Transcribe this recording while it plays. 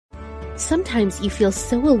Sometimes you feel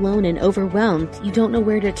so alone and overwhelmed you don't know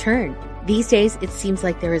where to turn. These days, it seems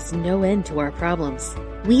like there is no end to our problems.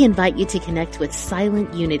 We invite you to connect with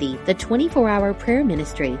Silent Unity, the 24-hour prayer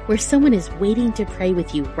ministry where someone is waiting to pray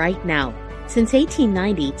with you right now. Since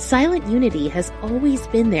 1890, Silent Unity has always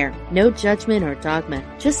been there. No judgment or dogma,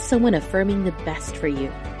 just someone affirming the best for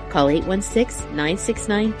you. Call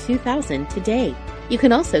 816-969-2000 today. You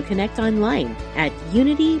can also connect online at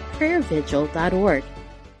unityprayervigil.org.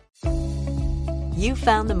 You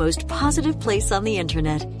found the most positive place on the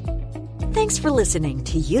internet. Thanks for listening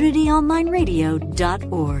to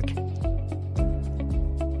unityonlineradio.org.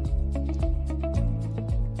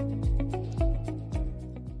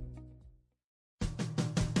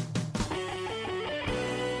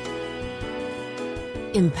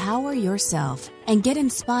 Empower yourself and get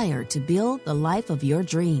inspired to build the life of your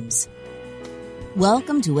dreams.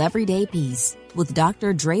 Welcome to Everyday Peace with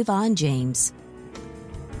Dr. Dravon James.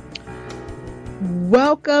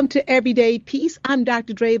 Welcome to Everyday Peace. I'm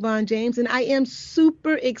Dr. Dravon James, and I am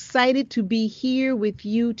super excited to be here with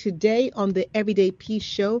you today on the Everyday Peace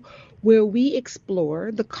Show, where we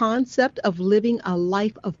explore the concept of living a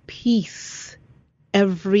life of peace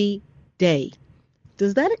every day.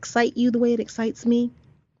 Does that excite you the way it excites me?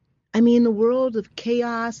 I mean, in the world of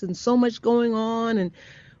chaos and so much going on and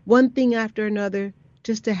one thing after another,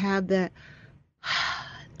 just to have that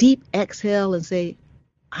deep exhale and say,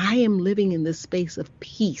 I am living in this space of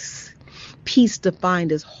peace. Peace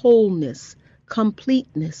defined as wholeness,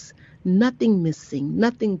 completeness, nothing missing,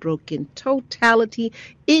 nothing broken, totality.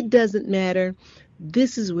 It doesn't matter.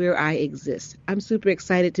 This is where I exist. I'm super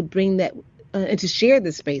excited to bring that and to share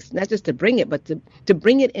this space, not just to bring it, but to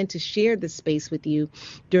bring it and to share this space with you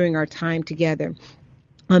during our time together.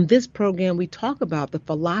 On this program, we talk about the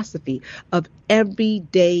philosophy of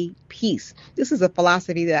everyday peace. This is a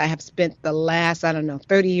philosophy that I have spent the last,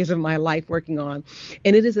 30 years of my life working on.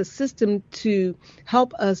 And it is a system to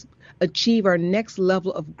help us achieve our next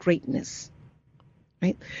level of greatness,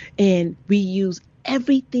 right? And we use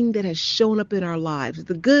everything that has shown up in our lives,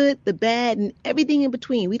 the good, the bad, and everything in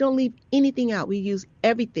between. We don't leave anything out. We use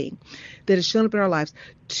everything that has shown up in our lives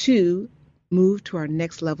to move to our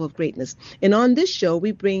next level of greatness. And on this show,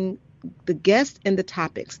 we bring the guests and the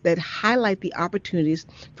topics that highlight the opportunities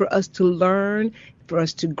for us to learn, for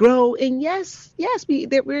us to grow. And yes,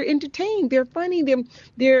 we're entertained. They're funny.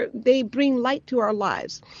 They bring light to our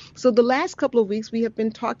lives. So the last couple of weeks, we have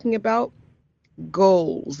been talking about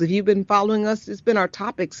goals. If you've been following us, it's been our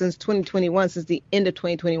topic since 2021, since the end of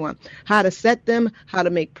 2021. How to set them, how to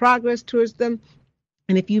make progress towards them.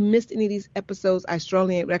 And if you missed any of these episodes, I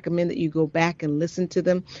strongly recommend that you go back and listen to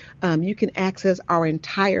them. You can access our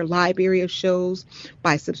entire library of shows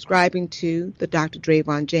by subscribing to the Dr.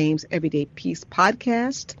 Dravon James Everyday Peace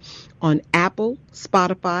podcast on Apple,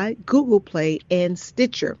 Spotify, Google Play, and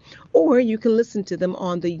Stitcher. Or you can listen to them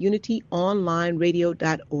on the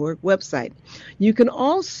unityonlineradio.org website. You can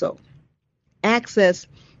also access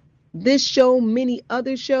this show, many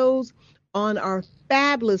other shows, on our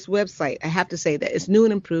fabulous website. I have to say that it's new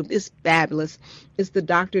and improved. It's fabulous. It's the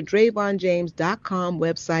drdravonjames.com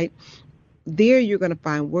website. There you're going to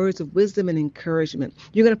find words of wisdom and encouragement.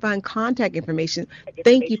 You're going to find contact information.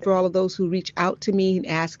 Thank you for all of those who reach out to me and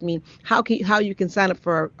ask me how you can sign up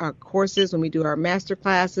for our courses, when we do our master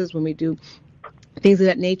classes, when we do things of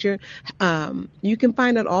that nature. You can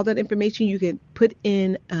find out all that information. You can put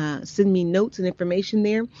in, send me notes and information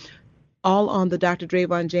there, all on the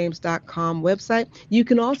drdravonjames.com website. You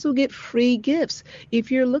can also get free gifts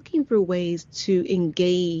if you're looking for ways to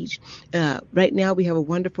engage. Right now, we have a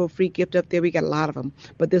wonderful free gift up there. We got a lot of them,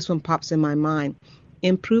 but this one pops in my mind.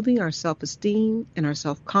 Improving our self-esteem and our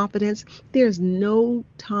self-confidence. There's no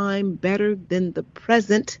time better than the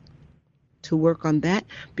present to work on that,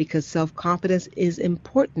 because self-confidence is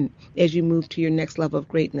important as you move to your next level of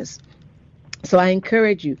greatness. So I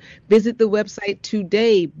encourage you, visit the website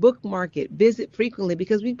today, bookmark it, visit frequently,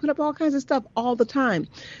 because we put up all kinds of stuff all the time.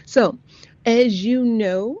 So as you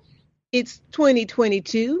know, it's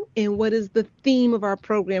 2022. And what is the theme of our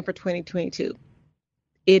program for 2022?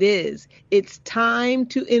 It's time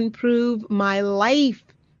to improve my life.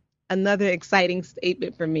 Another exciting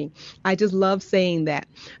statement for me. I just love saying that.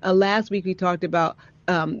 Last week we talked about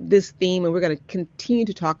this theme, and we're going to continue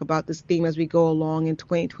to talk about this theme as we go along in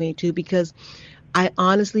 2022, because I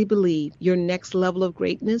honestly believe your next level of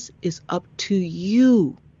greatness is up to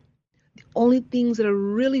you. The only things that are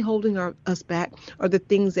really holding us back are the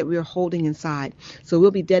things that we are holding inside. So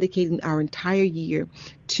we'll be dedicating our entire year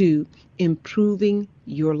to improving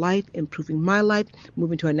your life, improving my life,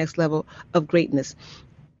 moving to our next level of greatness.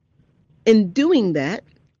 In doing that,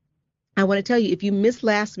 I want to tell you, if you missed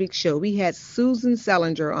last week's show, we had Susan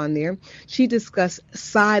Selinger on there. She discussed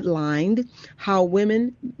sidelined, how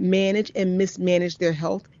women manage and mismanage their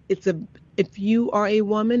health. If you are a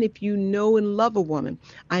woman, if you know and love a woman,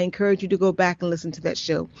 I encourage you to go back and listen to that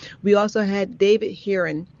show. We also had David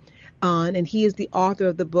Heron on, and he is the author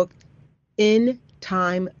of the book End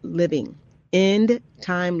Time Living. End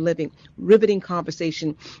Time Living. Riveting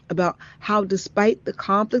conversation about how, despite the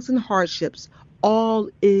conflicts and hardships, all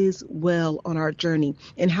is well on our journey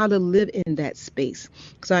and how to live in that space.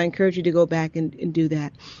 So I encourage you to go back and do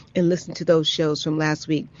that and listen to those shows from last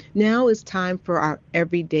week. Now it's time for our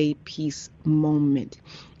everyday peace moment.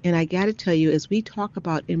 And I got to tell you, as we talk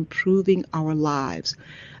about improving our lives,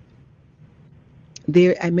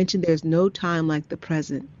 I mentioned there's no time like the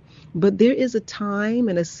present. But there is a time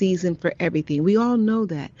and a season for everything. We all know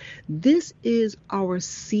that. This is our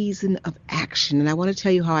season of action. And I want to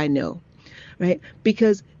tell you how I know. Right?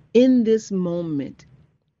 Because in this moment,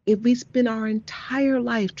 if we spend our entire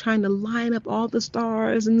life trying to line up all the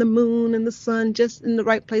stars and the moon and the sun just in the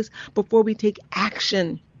right place before we take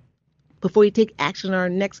action on our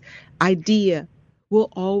next idea,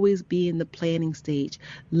 we'll always be in the planning stage.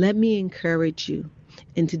 Let me encourage you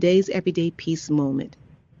in today's everyday peace moment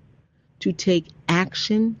to take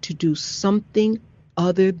action, to do something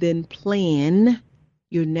other than plan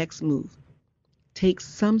your next move. Take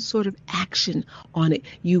some sort of action on it.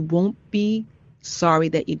 You won't be sorry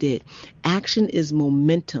that you did. Action is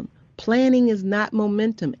momentum. Planning is not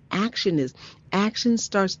momentum. Action is. Action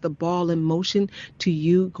starts the ball in motion to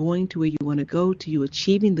you going to where you want to go, to you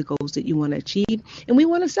achieving the goals that you want to achieve. And we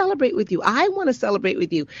want to celebrate with you. I want to celebrate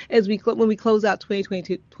with you when we close out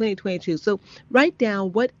 2022. So write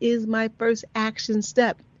down, what is my first action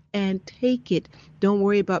step? And take it. Don't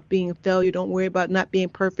worry about being a failure. Don't worry about not being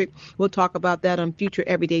perfect. We'll talk about that on future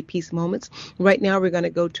Everyday Peace Moments. Right now, we're going to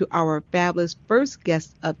go to our fabulous first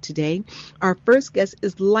guest of today. Our first guest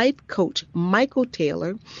is life coach Michael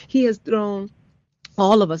Taylor. He has thrown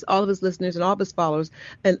all of his listeners and all of his followers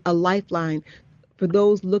a lifeline for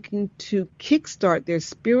those looking to kickstart their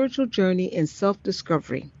spiritual journey and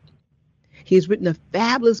self-discovery. He's written a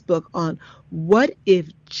fabulous book on what if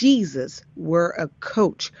Jesus were a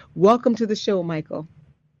coach. Welcome to the show, Michael.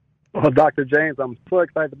 Well, Dr. James, I'm so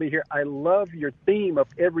excited to be here. I love your theme of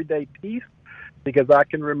everyday peace because I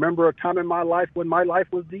can remember a time in my life when my life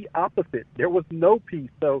was the opposite. There was no peace.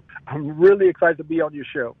 So I'm really excited to be on your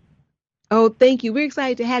show. Oh, thank you. We're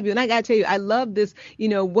excited to have you. And I got to tell you, I love this,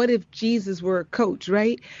 what if Jesus were a coach,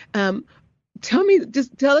 right? Tell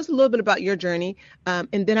us a little bit about your journey.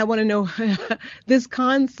 And then I want to know this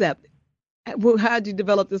concept. How did you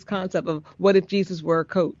develop this concept of what if Jesus were a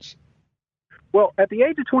coach? Well, at the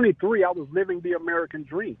age of 23, I was living the American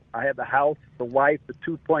dream. I had the house, the wife, the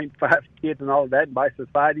 2.5 kids and all of that. And by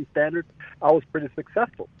society standards, I was pretty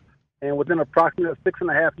successful. And within approximately a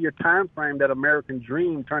 6.5-year time frame, that American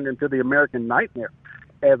dream turned into the American nightmare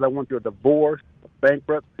as I went through a divorce, a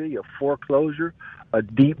bankruptcy, a foreclosure, a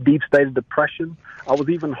deep, deep state of depression. I was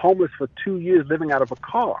even homeless for 2 years living out of a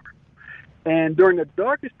car. And during the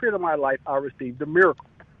darkest period of my life, I received a miracle.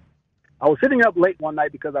 I was sitting up late one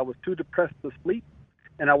night because I was too depressed to sleep,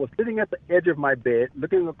 and I was sitting at the edge of my bed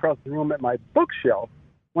looking across the room at my bookshelf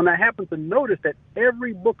when I happened to notice that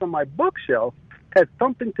every book on my bookshelf had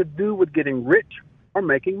something to do with getting rich or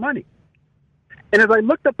making money. And as I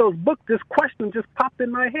looked at those books, this question just popped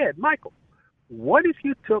in my head. Michael, what if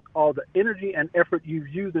you took all the energy and effort you've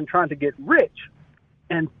used in trying to get rich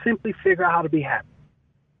and simply figure out how to be happy?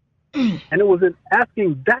 And it was in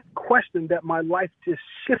asking that question that my life just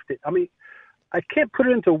shifted. I mean, I can't put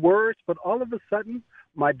it into words, but all of a sudden,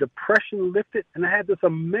 my depression lifted, and I had this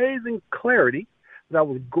amazing clarity that I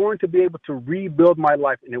was going to be able to rebuild my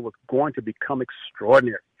life, and it was going to become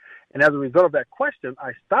extraordinary. And as a result of that question,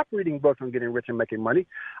 I stopped reading books on getting rich and making money.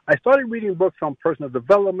 I started reading books on personal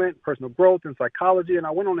development, personal growth, and psychology, and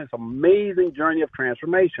I went on this amazing journey of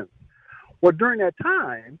transformation. Well, during that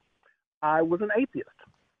time, I was an atheist.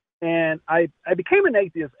 And I became an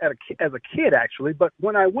atheist as a kid, actually. But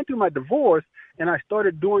when I went through my divorce and I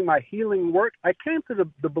started doing my healing work, I came to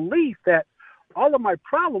the belief that all of my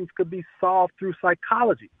problems could be solved through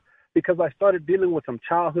psychology, because I started dealing with some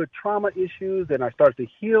childhood trauma issues, and I started to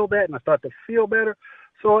heal that, and I started to feel better.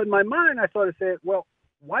 So in my mind, I started saying, well,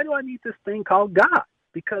 why do I need this thing called God?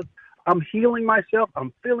 Because I'm healing myself.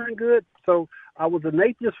 I'm feeling good. So I was an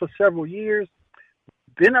atheist for several years.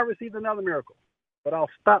 Then I received another miracle. But I'll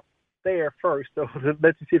stop there first. So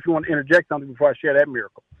let's see if you want to interject something before I share that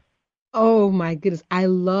miracle. Oh my goodness.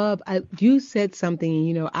 You said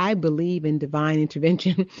something, and I believe in divine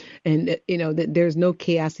intervention and that there's no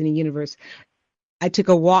chaos in the universe. I took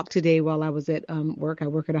a walk today while I was at work. I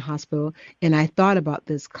work at a hospital, and I thought about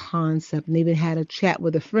this concept and even had a chat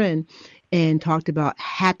with a friend and talked about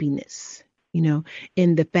happiness,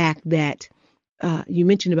 and the fact that you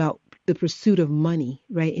mentioned about the pursuit of money,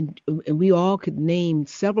 right? And we all could name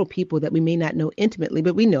several people that we may not know intimately,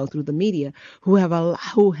 but we know through the media who have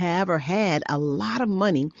or had a lot of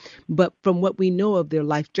money, but from what we know of their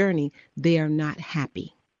life journey, they are not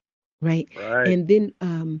happy, right? Right. And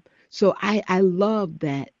then so I love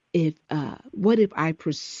that. If what if I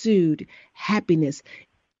pursued happiness?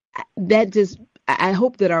 That just I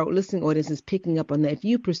hope that our listening audience is picking up on that. If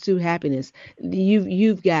you pursue happiness,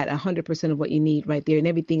 you've got 100% of what you need right there, and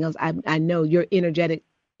everything else. I know your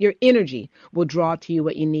energy will draw to you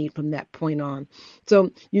what you need from that point on.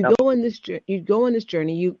 So Yep. you go on this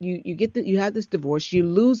journey. You have this divorce. You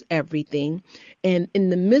lose everything, and in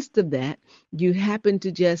the midst of that, you happen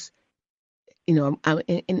to just I'm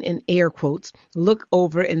in air quotes, look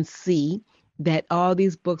over and see that all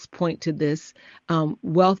these books point to this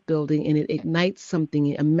wealth building, and it ignites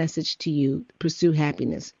something, a message to you: pursue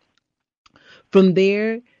happiness. From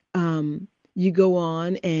there, you go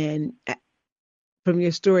on, and from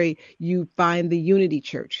your story, you find the Unity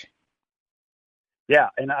Church. Yeah,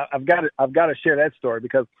 and I've got to share that story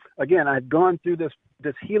because again, I had gone through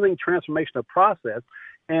this healing transformational process,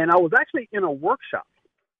 and I was actually in a workshop.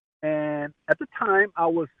 And at the time, I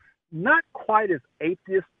was not quite as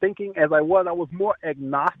atheist thinking as I was. I was more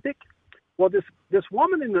agnostic. Well, this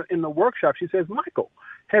woman in the workshop, she says, "Michael,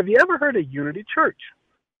 have you ever heard of Unity Church?"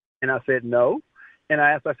 And I said, "No." And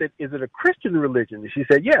I said, "Is it a Christian religion?" And she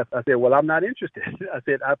said, "Yes." I said, "Well, I'm not interested." I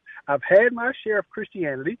said, I've had my share of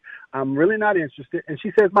Christianity. I'm really not interested." And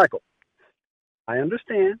she says, "Michael, I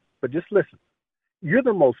understand, but just listen. You're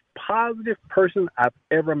the most positive person I've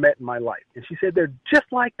ever met in my life." And she said, "They're just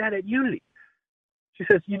like that at Unity." She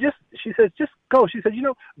says, "Just go." She said,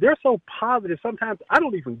 "They're so positive. Sometimes I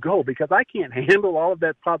don't even go because I can't handle all of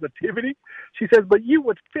that positivity." She says, "But you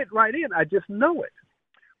would fit right in. I just know it."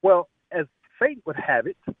 Well, as fate would have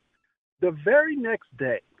it, the very next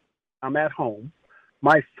day, I'm at home.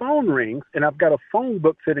 My phone rings, and I've got a phone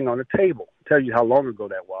book sitting on the table. I'll tell you how long ago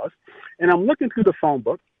that was. And I'm looking through the phone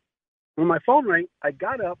book. When my phone rang, I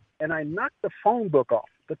got up and I knocked the phone book off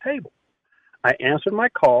the table. I answered my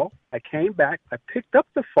call. I came back. I picked up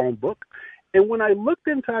the phone book. And when I looked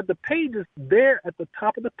inside the pages, there at the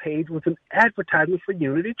top of the page was an advertisement for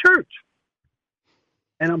Unity Church.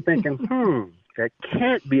 And I'm thinking, that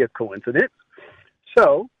can't be a coincidence.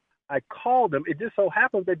 So I called them. It just so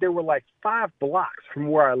happened that they were like 5 blocks from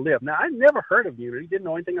where I live. Now, I never heard of Unity, didn't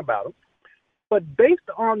know anything about them. But based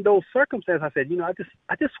on those circumstances, I said,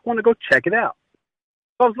 I just want to go check it out.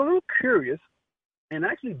 So I was a little curious and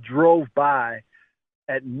actually drove by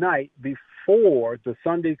at night before the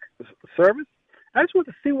Sunday service. I just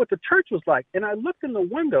wanted to see what the church was like. And I looked in the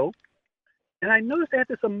window and I noticed they had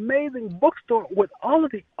this amazing bookstore with all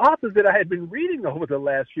of the authors that I had been reading over the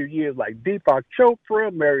last few years, like Deepak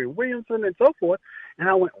Chopra, Marianne Williamson, and so forth. And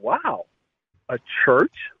I went, wow, a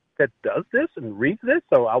church that does this and reads this?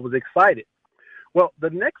 So I was excited. Well, the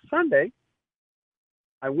next Sunday,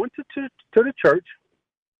 I went to the church,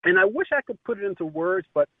 and I wish I could put it into words,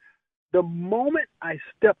 but the moment I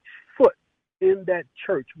stepped foot in that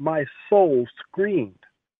church, my soul screamed.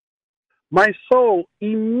 My soul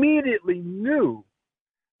immediately knew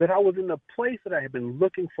that I was in the place that I had been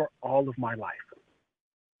looking for all of my life.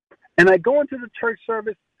 And I go into the church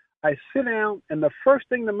service, I sit down, and the first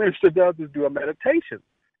thing the minister does is do a meditation.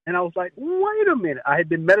 And I was like, wait a minute. I had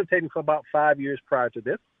been meditating for about 5 years prior to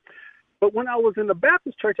this. But when I was in the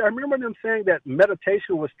Baptist church, I remember them saying that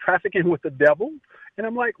meditation was trafficking with the devil. And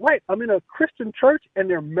I'm like, wait, I'm in a Christian church and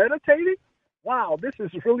they're meditating? Wow, this is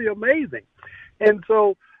really amazing. And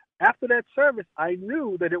so after that service, I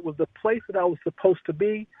knew that it was the place that I was supposed to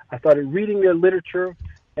be. I started reading their literature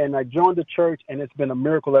and I joined the church, and it's been a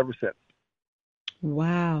miracle ever since.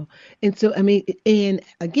 Wow. And so, and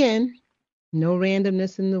again, no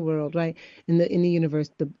randomness in the world, right? In the universe,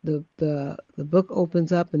 the book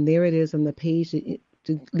opens up, and there it is on the page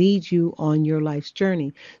to lead you on your life's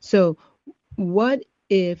journey. So, what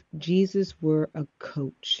if Jesus were a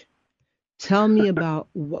coach? Tell me about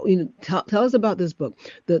what tell us about this book.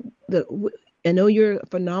 I know you're a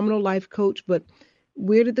phenomenal life coach, but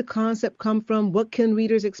where did the concept come from? What can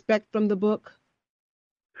readers expect from the book?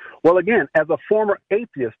 Well, again, as a former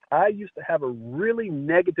atheist, I used to have a really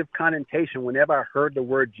negative connotation whenever I heard the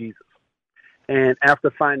word Jesus. And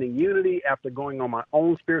after finding unity, after going on my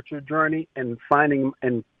own spiritual journey and finding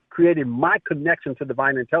and creating my connection to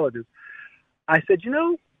divine intelligence, I said,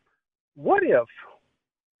 what if,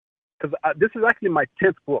 because this is actually my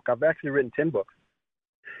 10th book. I've actually written 10 books.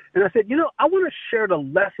 And I said, I want to share the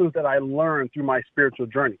lessons that I learned through my spiritual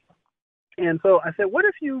journey. And so I said, what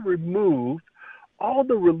if you removed all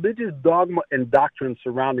the religious dogma and doctrine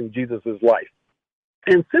surrounding Jesus' life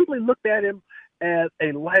and simply looked at him as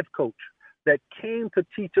a life coach that came to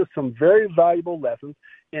teach us some very valuable lessons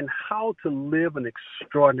in how to live an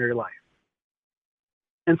extraordinary life?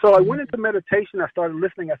 And so I went into meditation. I started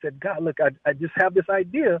listening. I said, God, look, I just have this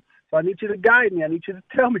idea, so I need you to guide me. I need you to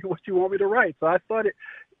tell me what you want me to write. So I started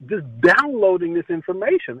just downloading this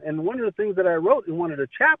information. And one of the things that I wrote in one of the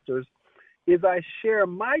chapters is I share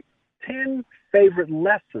my 10 favorite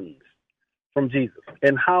lessons from Jesus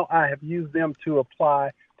and how I have used them to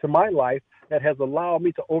apply to my life that has allowed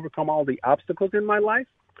me to overcome all the obstacles in my life.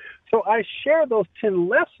 So I share those 10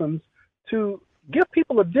 lessons to give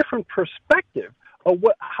people a different perspective of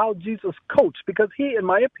how Jesus coached, because he, in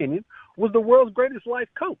my opinion, was the world's greatest life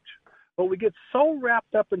coach. But we get so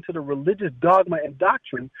wrapped up into the religious dogma and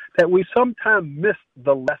doctrine that we sometimes miss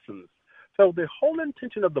the lessons. So the whole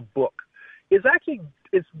intention of the book is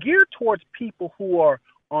it's geared towards people who are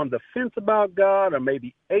on the fence about God, or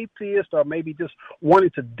maybe atheists, or maybe just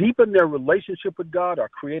wanting to deepen their relationship with God or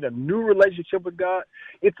create a new relationship with God.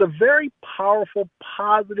 It's a very powerful,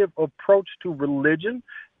 positive approach to religion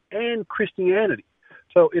and Christianity.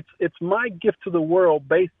 So it's my gift to the world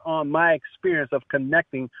based on my experience of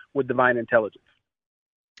connecting with divine intelligence.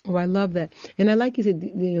 Oh, I love that. And I like you said,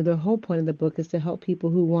 the whole point of the book is to help people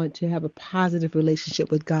who want to have a positive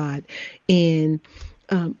relationship with God. And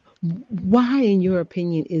why, in your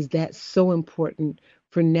opinion, is that so important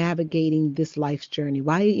for navigating this life's journey?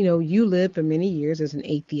 Why, you lived for many years as an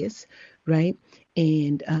atheist, right?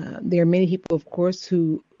 And there are many people, of course,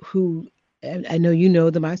 who I know you know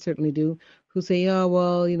them, I certainly do, who say, oh,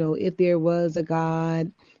 well, if there was a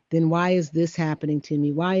God, then why is this happening to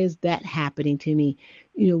me? Why is that happening to me?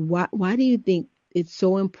 Why do you think it's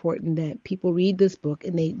so important that people read this book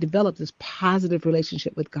and they develop this positive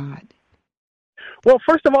relationship with God? Well,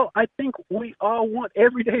 first of all, I think we all want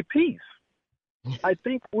everyday peace. I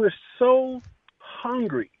think we're so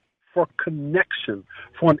hungry for connection,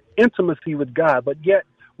 for an intimacy with God, but yet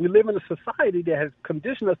we live in a society that has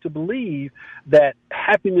conditioned us to believe that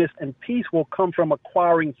happiness and peace will come from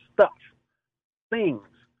acquiring stuff, things.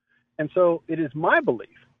 And so it is my belief,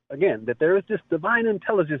 again, that there is this divine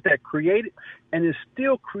intelligence that created and is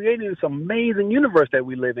still creating this amazing universe that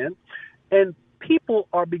we live in. And people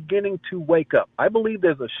are beginning to wake up. I believe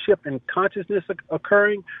there's a shift in consciousness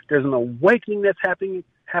occurring. There's an awakening that's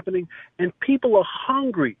happening, and people are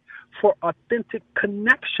hungry for authentic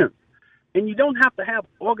connection. And you don't have to have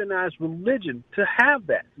organized religion to have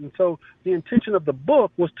that. And so the intention of the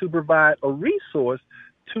book was to provide a resource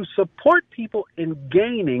to support people in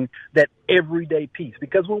gaining that everyday peace.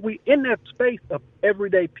 Because when we're in that space of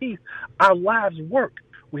everyday peace, our lives work.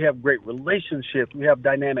 We have great relationships. We have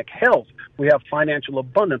dynamic health. We have financial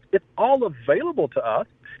abundance. It's all available to us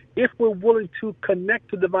if we're willing to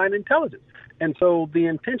connect to divine intelligence. And so the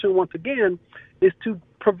intention, once again, is to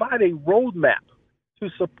provide a roadmap to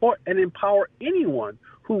support and empower anyone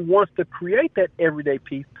who wants to create that everyday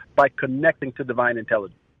peace by connecting to divine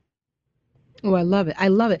intelligence. Oh, I love it. I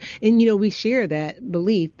love it. And, we share that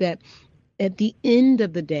belief that at the end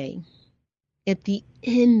of the day, at the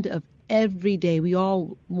end of every day, we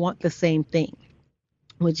all want the same thing,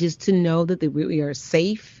 which is to know that we are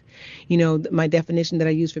safe. My definition that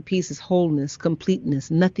I use for peace is wholeness,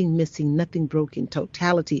 completeness, nothing missing, nothing broken,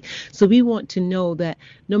 totality. So we want to know that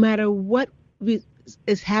no matter what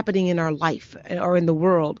is happening in our life or in the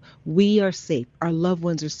world, we are safe. Our loved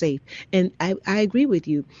ones are safe. And I agree with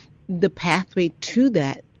you. The pathway to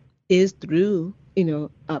that is through,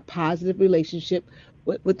 a positive relationship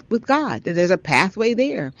with God. There's a pathway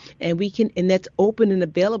there, and that's open and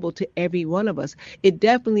available to every one of us. It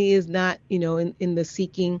definitely is not, in the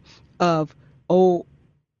seeking of,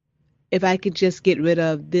 if I could just get rid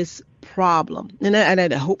of this problem. And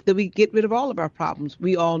I hope that we get rid of all of our problems.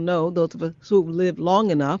 We all know, those of us who have lived long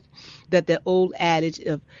enough, that the old adage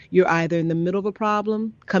of you're either in the middle of a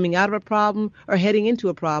problem, coming out of a problem, or heading into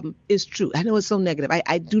a problem is true. I know it's so negative.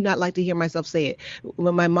 I do not like to hear myself say it.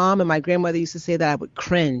 When my mom and my grandmother used to say that, I would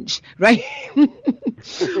cringe, right?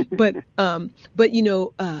 But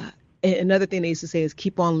another thing they used to say is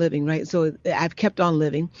keep on living, right? So I've kept on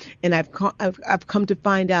living, and I've come to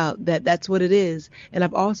find out that that's what it is. And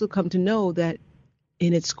I've also come to know that,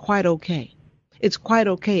 and it's quite okay. It's quite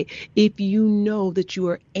okay if you know that you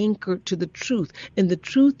are anchored to the truth. And the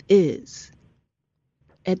truth is,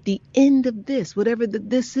 at the end of this, whatever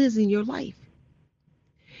this is in your life,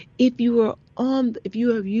 if you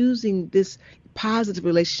are using this positive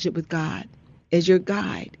relationship with God as your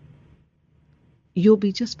guide, you'll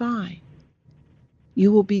be just fine.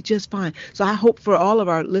 You will be just fine. So I hope for all of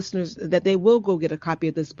our listeners that they will go get a copy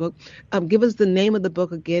of this book. Give us the name of the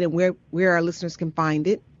book again and where our listeners can find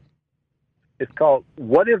it. It's called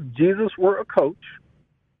What If Jesus Were a Coach?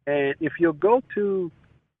 And if you'll go to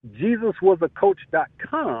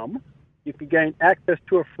JesusWasACoach.com, you can gain access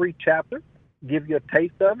to a free chapter, give you a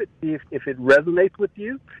taste of it, see if it resonates with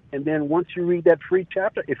you. And then once you read that free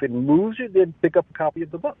chapter, if it moves you, then pick up a copy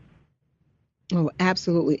of the book. Oh,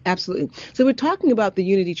 absolutely. Absolutely. So we're talking about the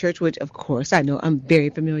Unity Church, which, of course, I know I'm very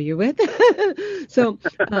familiar with. So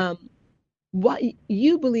why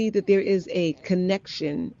you believe that there is a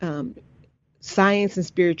connection, science and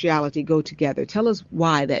spirituality go together. Tell us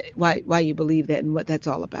why you believe that and what that's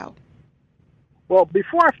all about. Well,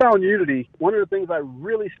 before I found Unity, one of the things I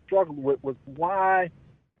really struggled with was why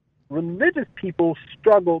religious people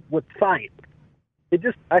struggled with science.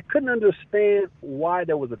 I couldn't understand why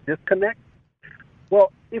there was a disconnect.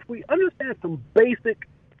 Well, if we understand some basic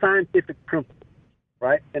scientific principles,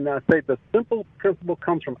 right? And I say the simple principle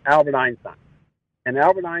comes from Albert Einstein. And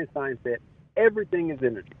Albert Einstein said, everything is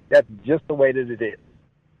energy. That's just the way that it is.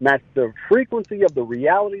 Match the frequency of the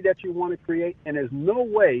reality that you want to create, and there's no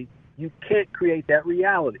way you can't create that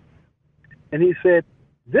reality. And he said,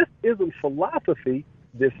 this isn't philosophy,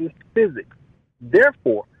 this is physics.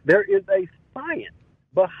 Therefore, there is a science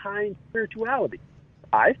behind spirituality.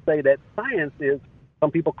 I say that science is, some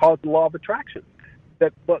people call it the law of attraction.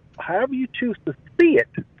 But however you choose to see it,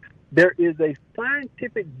 there is a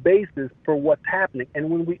scientific basis for what's happening. And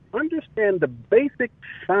when we understand the basic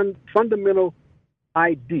fundamental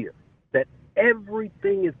idea that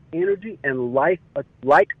everything is energy and like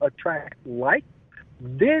attracts like,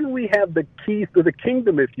 then we have the keys to the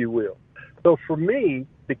kingdom, if you will. So for me,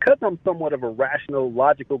 because I'm somewhat of a rational,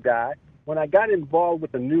 logical guy, when I got involved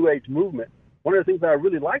with the New Age movement, one of the things that I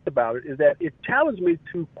really liked about it is that it challenged me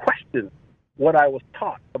to question what I was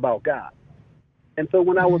taught about God. And so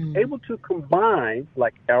when I was able to combine,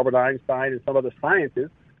 like Albert Einstein and some other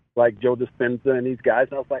scientists, like Joe Dispenza and these guys,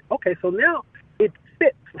 I was like, okay, so now it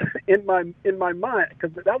fits in my mind,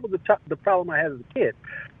 because that was the problem I had as a kid.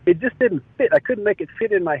 It just didn't fit. I couldn't make it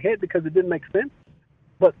fit in my head because it didn't make sense.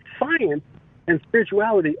 But science and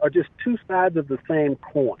spirituality are just two sides of the same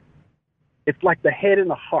coin. It's like the head and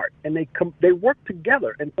the heart, and they work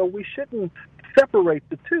together, and so we shouldn't separate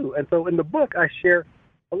the two. And so in the book, I share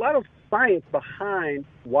a lot of science behind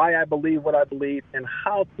why I believe what I believe and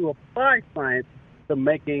how to apply science to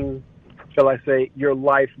making, shall I say, your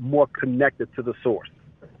life more connected to the source.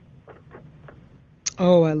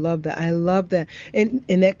 Oh, I love that. I love that. And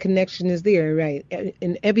that connection is there, right?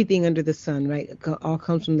 And everything under the sun, right? It all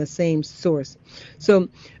comes from the same source. So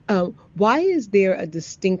why is there a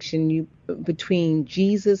distinction between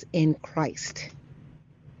Jesus and Christ?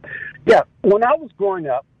 Yeah, when I was growing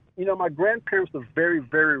up, my grandparents were very,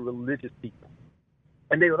 very religious people.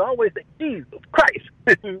 And they would always say, Jesus Christ,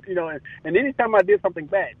 and anytime I did something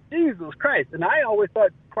bad, Jesus Christ. And I always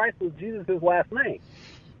thought Christ was Jesus' last name.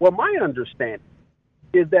 Well, my understanding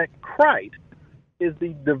is that Christ is the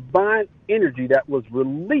divine energy that was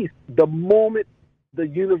released the moment the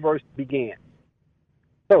universe began.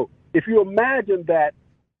 So if you imagine that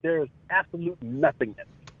there's absolute nothingness,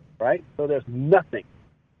 right? So there's nothing.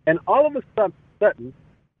 And all of a sudden,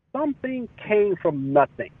 something came from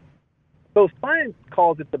nothing. So science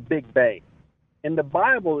calls it the Big Bang. In the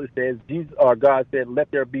Bible, it says, God said,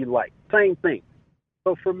 let there be light. Same thing.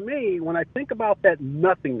 So for me, when I think about that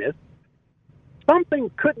nothingness, something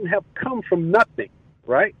couldn't have come from nothing,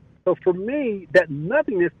 right? So for me, that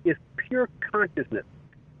nothingness is pure consciousness.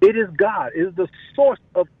 It is God. It is the source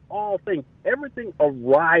of all things. Everything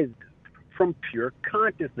arises from pure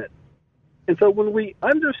consciousness. And so when we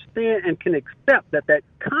understand and can accept that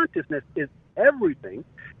consciousness is everything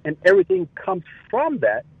and everything comes from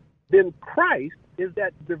that, then Christ is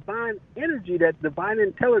that divine energy, that divine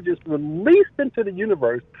intelligence released into the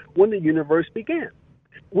universe when the universe began.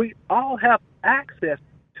 We all have access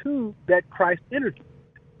to that Christ energy.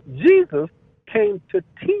 Jesus came to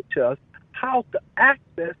teach us how to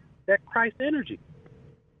access that Christ energy.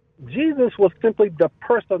 Jesus was simply the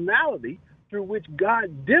personality through which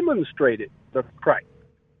God demonstrated the Christ.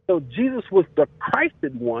 So Jesus was the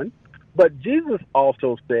Christed one, but Jesus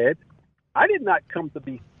also said, I did not come to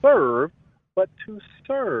be served, but to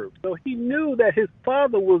serve. So he knew that his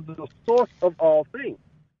Father was the source of all things.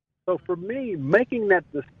 So for me, making that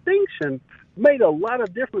distinction made a lot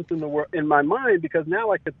of difference in my mind, because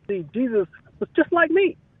now I could see Jesus was just like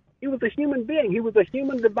me. He was a human being. He was a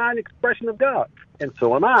human divine expression of God. And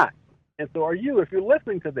so am I. And so are you, if you're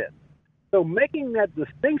listening to this. So making that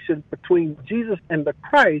distinction between Jesus and the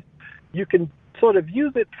Christ, you can sort of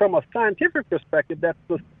use it from a scientific perspective, that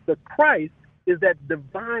the Christ is that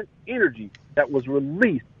divine energy that was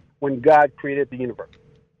released when God created the universe.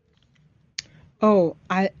 Oh,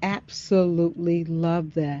 I absolutely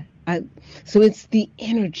love that. So it's the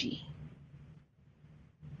energy.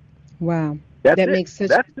 Wow. That's That it. makes such,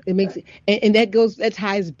 That's it makes, and that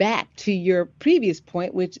ties back to your previous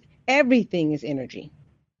point, which everything is energy.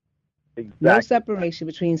 No exactly. separation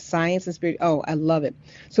between science and spirit. Oh, I love it.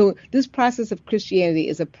 So this process of Christianity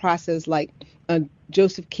is a process like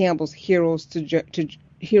Joseph Campbell's hero's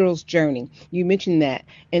journey. You mentioned that,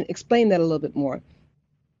 and explain that a little bit more.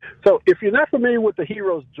 So if you're not familiar with the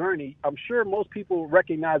hero's journey, I'm sure most people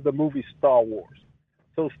recognize the movie Star Wars.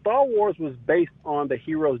 So Star Wars was based on the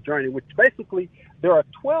hero's journey, which basically there are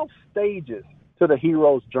 12 stages to the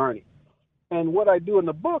hero's journey. And what I do in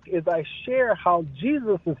the book is I share how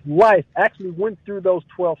Jesus' life actually went through those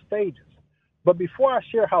 12 stages. But before I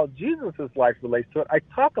share how Jesus' life relates to it, I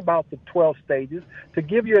talk about the 12 stages to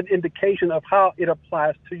give you an indication of how it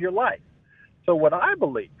applies to your life. So what I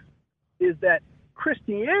believe is that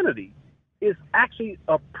Christianity is actually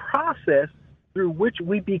a process through which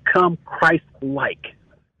we become Christ-like.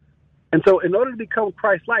 And so in order to become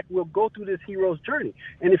Christ-like, we'll go through this hero's journey.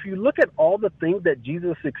 And if you look at all the things that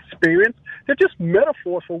Jesus experienced, they're just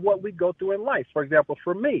metaphors for what we go through in life. For example,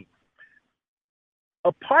 for me,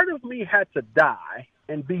 a part of me had to die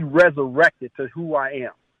and be resurrected to who I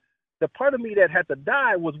am. The part of me that had to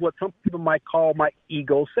die was what some people might call my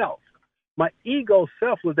ego self. My ego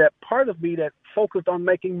self was that part of me that focused on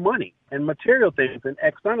making money and material things and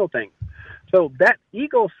external things. So that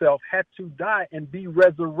ego self had to die and be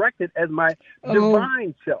resurrected as my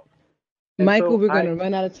divine self. And Michael, so we're going to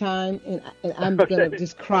run out of time, and I'm going to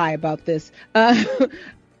just cry about this.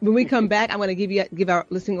 When we come back, I'm going to give our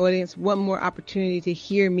listening audience one more opportunity to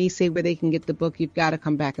hear me say where they can get the book. You've got to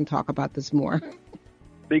come back and talk about this more.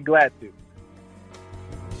 Be glad to.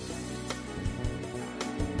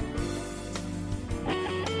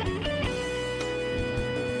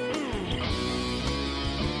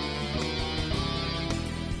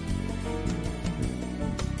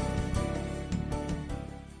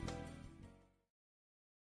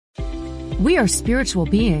 We are spiritual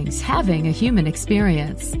beings having a human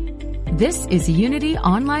experience. This is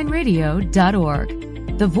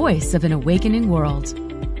UnityOnlineRadio.org, the voice of an awakening world.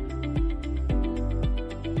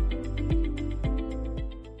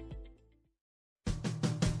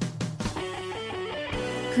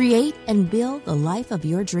 Create and build the life of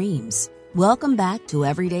your dreams. Welcome back to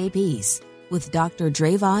Everyday Peace with Dr.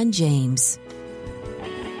 Dravon James.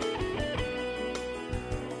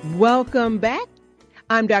 Welcome back.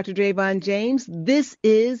 I'm Dr. Dravon James. This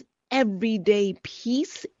is Everyday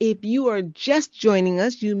Peace. If you are just joining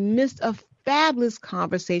us, you missed a fabulous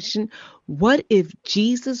conversation. What if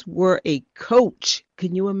Jesus were a coach?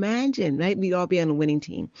 Can you imagine, right? We'd all be on a winning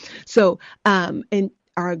team. So, and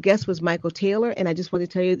our guest was Michael Taylor, and I just want to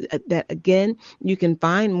tell you that, again, you can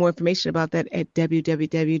find more information about that at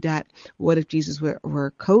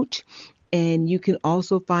www.whatifjesuswere-a-coach. And you can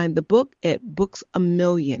also find the book at Books A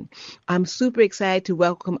Million. I'm super excited to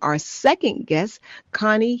welcome our second guest,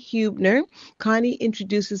 Connie Huebner. Connie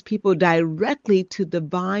introduces people directly to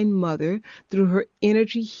Divine Mother through her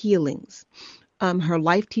energy healings, her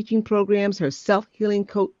life teaching programs, her self-healing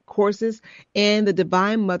courses, and the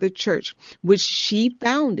Divine Mother Church, which she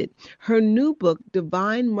founded. Her new book,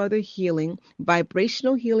 Divine Mother Healing,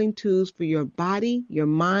 Vibrational Healing Tools for Your Body, Your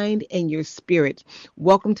Mind, and Your Spirit.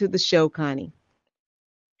 Welcome to the show, Connie.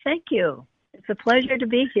 Thank you. It's a pleasure to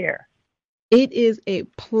be here. It is a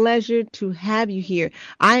pleasure to have you here.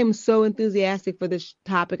 I am so enthusiastic for this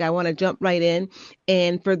topic. I want to jump right in.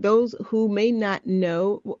 And for those who may not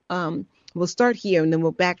know, we'll start here and then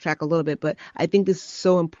we'll backtrack a little bit, but I think this is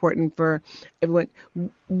so important for everyone.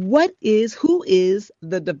 Who is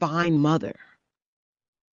the Divine Mother?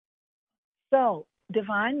 So,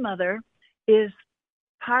 Divine Mother is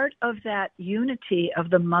part of that unity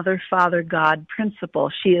of the Mother, Father, God principle.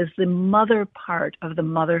 She is the mother part of the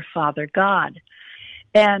Mother, Father, God.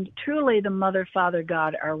 And truly the Mother, Father,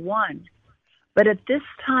 God are one. But at this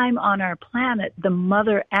time on our planet, the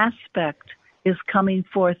mother aspect is coming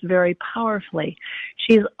forth very powerfully.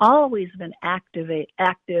 She's always been active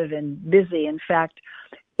and busy. In fact,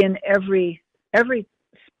 in every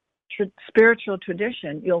spiritual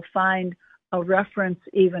tradition, you'll find a reference,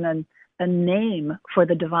 even a name for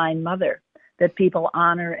the Divine Mother that people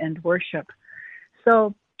honor and worship.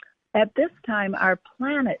 So at this time, our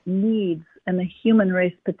planet needs, and the human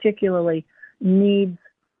race particularly, needs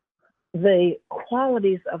the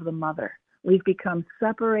qualities of the mother. We've become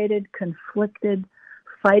separated, conflicted,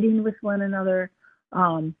 fighting with one another,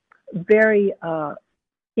 very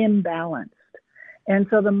imbalanced. And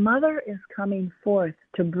so the mother is coming forth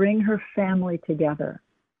to bring her family together.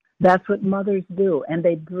 That's what mothers do, and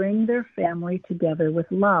they bring their family together with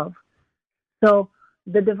love. So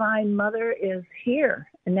the Divine Mother is here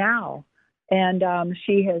now, and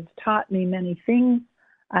she has taught me many things.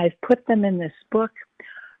 I've put them in this book.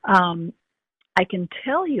 I can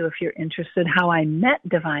tell you, if you're interested, how I met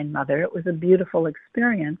Divine Mother. It was a beautiful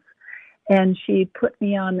experience, and she put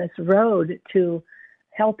me on this road to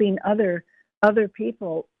helping other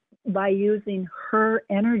people by using her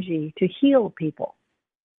energy to heal people.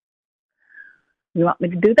 You want me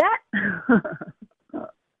to do that?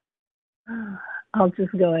 I'll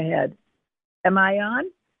just go ahead. Am I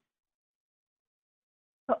on?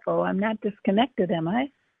 Uh-oh, I'm not disconnected, am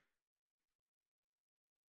I?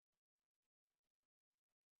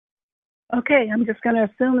 Okay, I'm just going to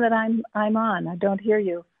assume that I'm on. I don't hear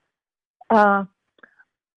you.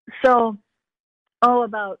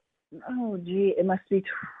 It must be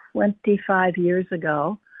 25 years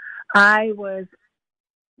ago. I was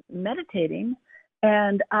meditating,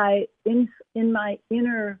 and in my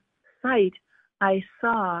inner sight, I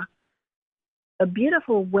saw a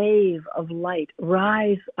beautiful wave of light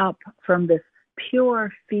rise up from this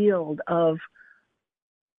pure field of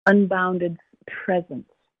unbounded presence.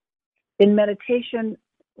 In meditation,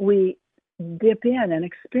 we dip in and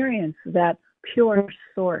experience that pure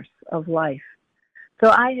source of life. So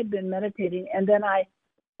I had been meditating, and then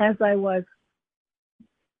as I was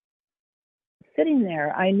sitting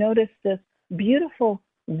there, I noticed this beautiful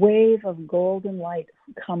wave of golden light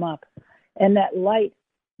come up, and that light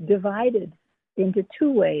divided into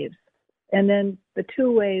two waves, and then the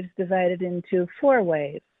two waves divided into four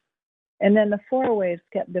waves, and then the four waves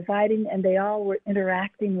kept dividing, and they all were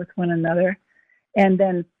interacting with one another, and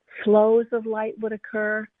then flows of light would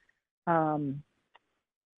occur,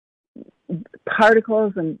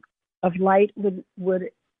 particles of light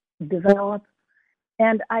would develop,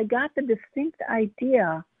 and I got the distinct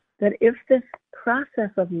idea that if this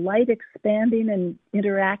process of light expanding and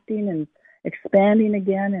interacting and expanding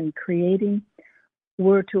again and creating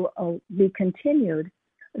were to be continued,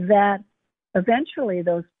 that eventually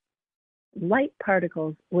those light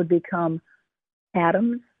particles would become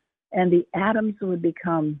atoms, and the atoms would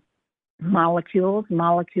become molecules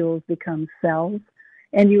become cells,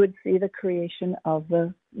 and you would see the creation of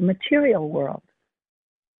the material world.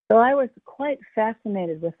 So I was quite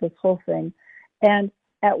fascinated with this whole thing, and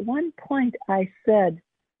at one point I said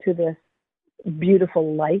to this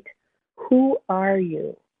beautiful light, "Who are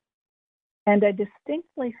you?" And I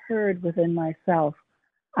distinctly heard within myself,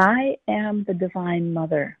 "I am the Divine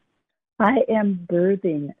Mother. I am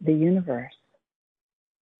birthing the universe."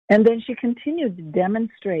 And then she continued to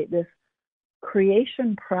demonstrate this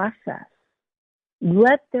creation process.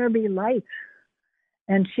 Let there be light.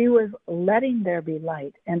 And she was letting there be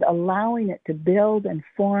light and allowing it to build and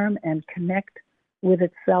form and connect with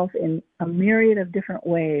itself in a myriad of different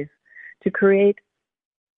ways to create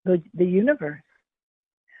the universe.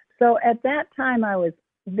 So at that time, I was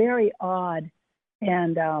very awed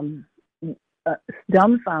and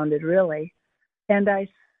dumbfounded, really. And I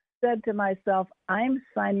said to myself, I'm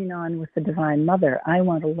signing on with the Divine Mother. I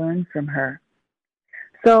want to learn from her.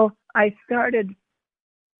 So I started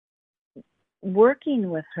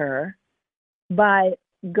working with her by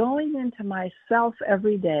going into myself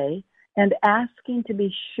every day and asking to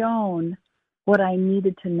be shown what I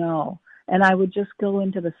needed to know. And I would just go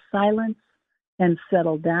into the silence and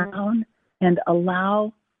settle down and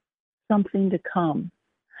allow something to come.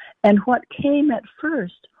 And what came at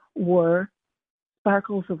first were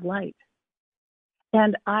sparkles of light.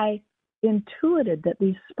 And I intuited that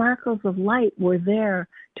these sparkles of light were there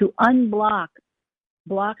to unblock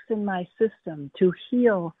blocks in my system, to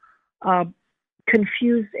heal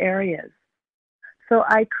confused areas. So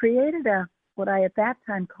I created what I at that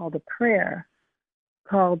time called a prayer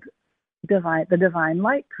called the Divine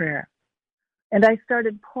Light Prayer. And I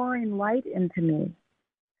started pouring light into me.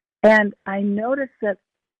 And I noticed that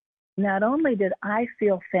not only did I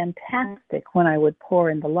feel fantastic when I would pour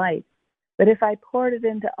in the light, but if I poured it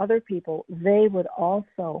into other people, they would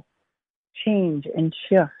also change and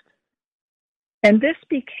shift. And this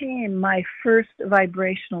became my first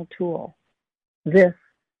vibrational tool, this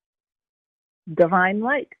divine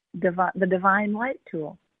light, the Divine Light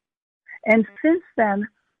tool. And since then,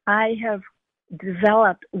 I have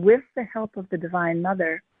developed, with the help of the Divine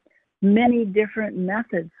Mother, many different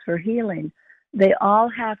methods for healing. They all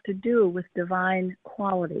have to do with divine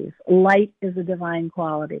qualities. Light is a divine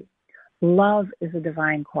quality. Love is a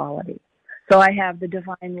divine quality. So I have the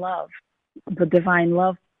Divine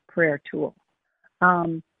Love prayer tool.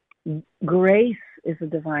 Grace is a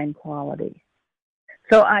divine quality.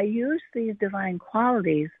 So I use these divine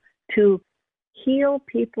qualities to heal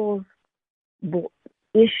people's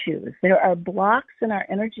issues. There are blocks in our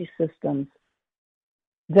energy systems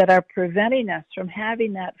that are preventing us from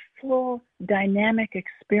having that full dynamic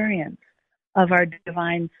experience of our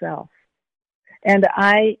divine self. And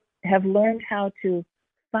I have learned how to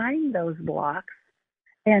find those blocks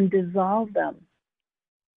and dissolve them.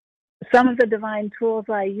 Some of the divine tools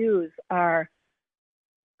I use are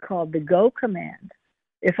called the go command.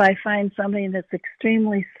 If I find something that's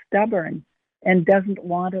extremely stubborn and doesn't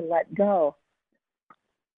want to let go,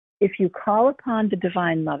 if you call upon the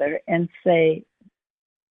Divine Mother and say,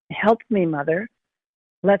 help me, Mother,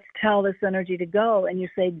 let's tell this energy to go, and you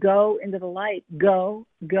say, go into the light, go,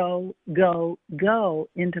 go, go, go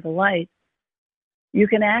into the light, you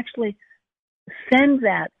can actually send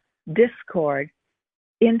that discord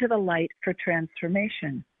into the light for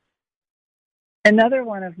transformation. Another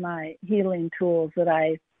one of my healing tools that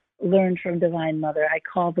I learned from Divine Mother, I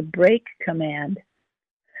call the break command.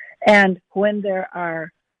 And when there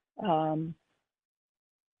are,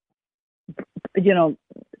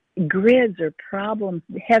 grids or problems,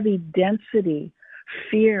 heavy density,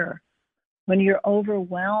 fear, when you're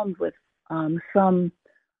overwhelmed with so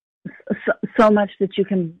much that you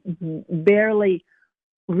can barely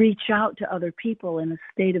reach out to other people in a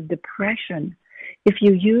state of depression, if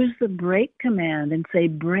you use the break command and say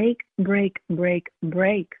break, break, break,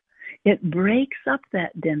 break, it breaks up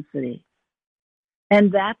that density.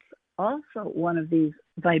 And that's also one of these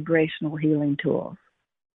vibrational healing tools.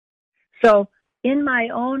 So in my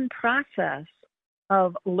own process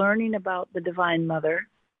of learning about the Divine Mother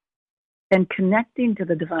and connecting to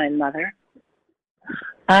the Divine Mother,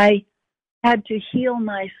 I had to heal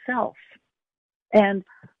myself. And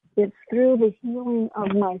it's through the healing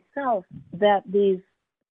of myself that these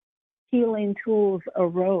healing tools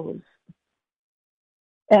arose.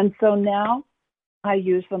 And so now I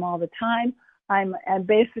use them all the time. I'm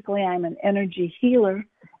an energy healer,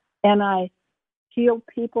 and I heal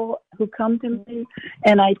people who come to me,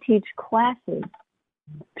 and I teach classes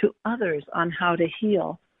to others on how to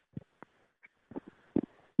heal.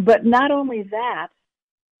 But not only that,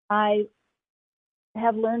 I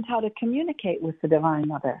have learned how to communicate with the Divine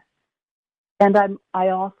Mother. And I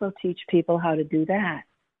also teach people how to do that.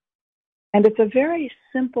 And it's a very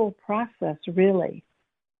simple process, really.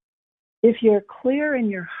 If you're clear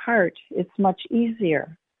in your heart, it's much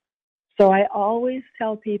easier. So I always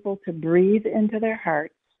tell people to breathe into their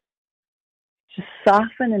hearts, to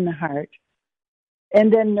soften in the heart,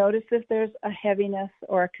 and then notice if there's a heaviness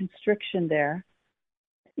or a constriction there.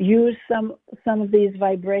 Use some of these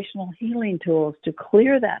vibrational healing tools to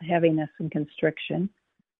clear that heaviness and constriction.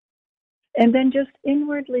 And then just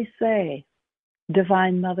inwardly say,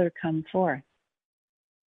 Divine Mother, come forth.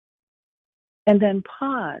 And then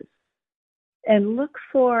pause and look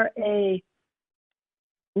for a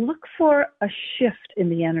shift in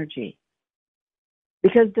the energy.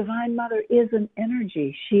 Because Divine Mother is an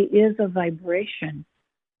energy. She is a vibration.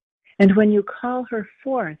 And when you call her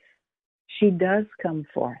forth, she does come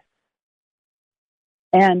forth.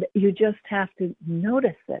 And you just have to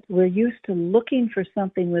notice it. We're used to looking for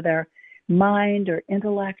something with our mind or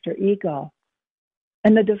intellect or ego.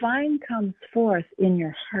 And the divine comes forth in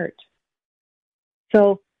your heart.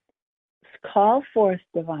 So call forth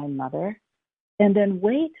Divine Mother and then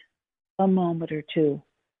wait a moment or two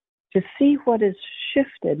to see what is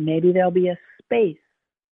shifted. Maybe there'll be a space,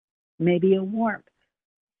 maybe a warmth,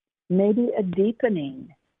 maybe a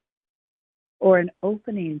deepening or an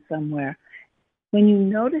opening somewhere. When you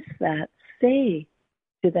notice that, say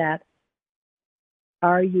to that,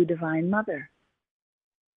 are you Divine Mother?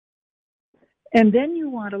 And then you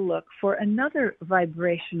want to look for another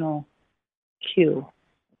vibrational cue.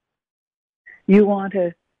 You want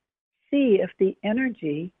to see if the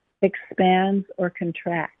energy expands or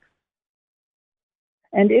contracts.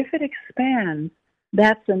 And if it expands,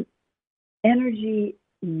 that's an energy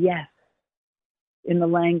yes in the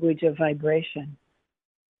language of vibration.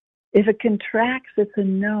 If it contracts, it's a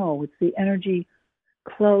no. It's the energy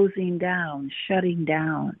closing down, shutting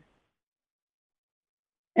down.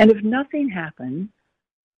 And if nothing happens,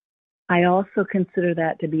 I also consider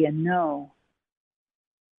that to be a no.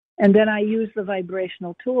 And then I use the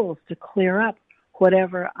vibrational tools to clear up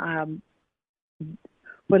whatever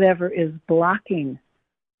is blocking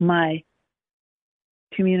my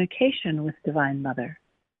communication with Divine Mother.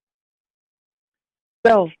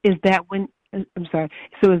 So is that when, I'm sorry,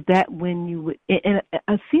 so is that when you would, and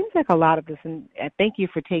it seems like a lot of this, and thank you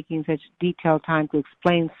for taking such detailed time to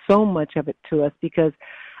explain so much of it to us, because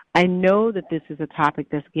I know that this is a topic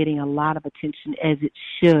that's getting a lot of attention, as it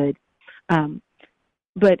should.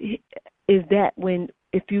 But is that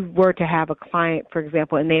if you were to have a client, for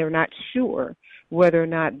example, and they are not sure whether or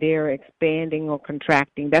not they're expanding or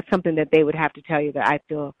contracting, that's something that they would have to tell you, that I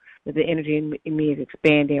feel that the energy in me is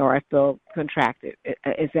expanding or I feel contracted.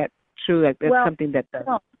 Is that true? Like that's something that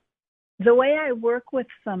the way I work with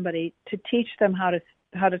somebody to teach them how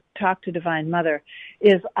to talk to Divine Mother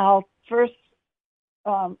is I'll first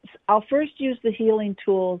use the healing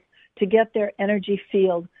tools to get their energy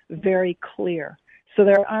field very clear, so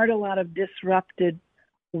there aren't a lot of disrupted,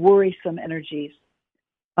 worrisome energies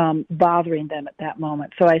bothering them at that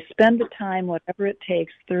moment. So I spend the time, whatever it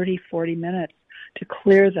takes, 30, 40 minutes, to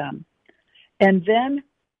clear them. And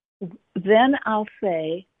then I'll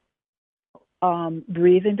say,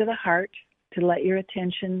 breathe into the heart to let your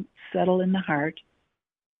attention settle in the heart.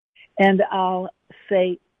 And I'll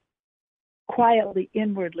say quietly,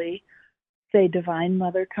 inwardly, say, Divine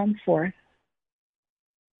Mother, come forth.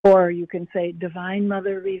 Or you can say, Divine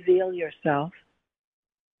Mother, reveal yourself.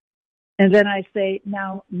 And then I say,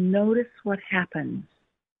 now notice what happens.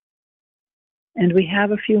 And we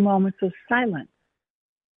have a few moments of silence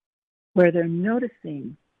where they're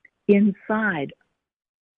noticing inside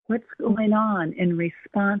what's going on in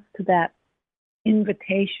response to that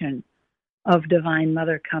invitation of Divine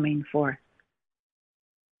Mother coming forth.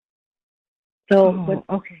 So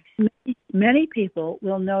many people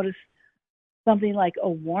will notice something like a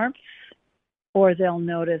warmth, or they'll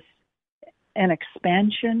notice an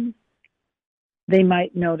expansion. They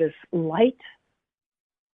might notice light.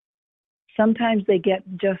 Sometimes they get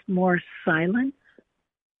just more silence.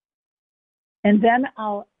 And then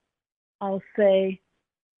I'll say,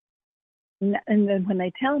 and then when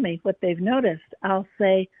they tell me what they've noticed, I'll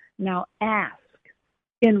say, now ask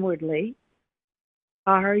inwardly,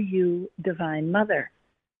 are you Divine Mother?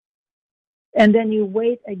 And then you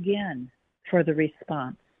wait again for the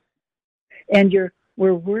response. And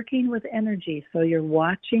we're working with energy, so you're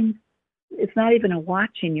watching. It's not even a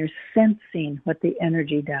watching, you're sensing what the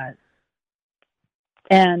energy does.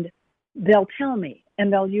 And they'll tell me,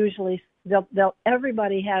 and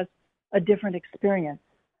everybody has a different experience.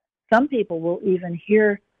 Some people will even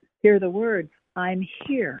hear the words, I'm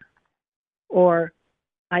here, or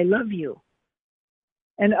I love you.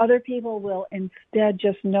 And other people will instead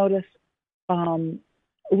just notice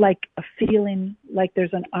like a feeling like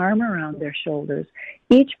there's an arm around their shoulders.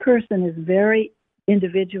 Each person is very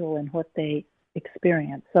individual in what they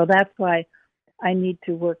experience. So that's why I need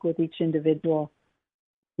to work with each individual,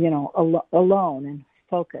 alone and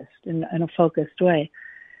focused, in a focused way.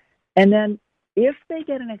 And then if they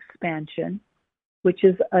get an expansion, which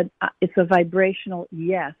is it's a vibrational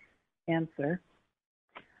yes answer,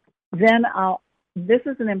 then this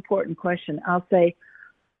is an important question. I'll say,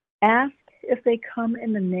 ask if they come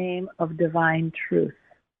in the name of divine truth,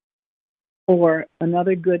 or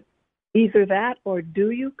another good, either that or do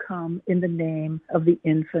you come in the name of the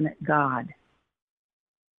infinite God?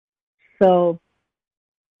 So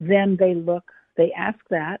then they ask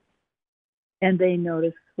that, and they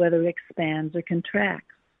notice whether it expands or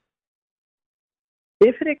contracts.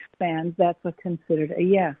 If it expands, that's considered a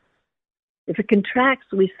yes. If it contracts,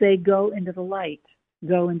 we say, go into the light,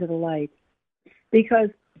 go into the light. Because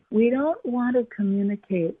we don't want to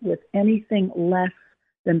communicate with anything less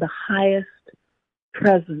than the highest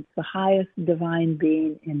presence, the highest divine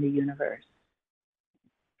being in the universe.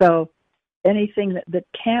 So anything that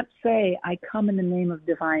can't say, I come in the name of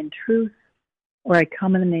divine truth, or I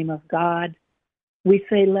come in the name of God, we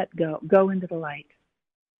say, let go into the light.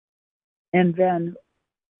 And then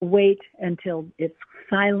wait until it's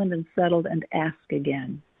silent and settled and ask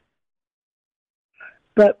again.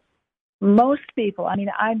 But most people,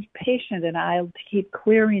 I'm patient and I'll keep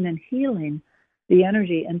clearing and healing the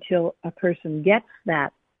energy until a person gets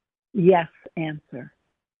that yes answer.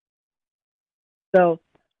 So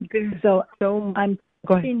I'm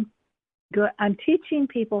teaching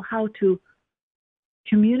people how to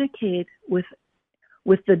communicate with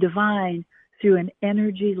the divine through an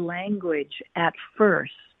energy language at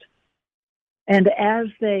first. And as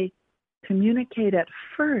they communicate at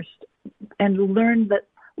first and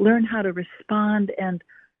learn how to respond and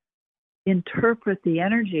interpret the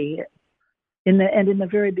energy, in the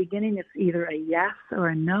very beginning, it's either a yes or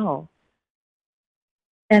a no.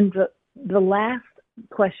 And the last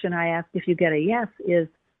question I ask if you get a yes is,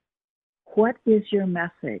 what is your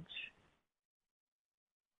message?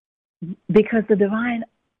 Because the divine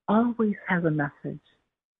always has a message.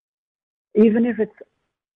 Even if it's,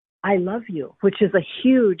 I love you, which is a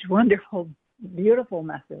huge, wonderful, beautiful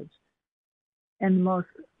message. And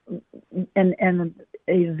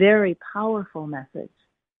a very powerful message.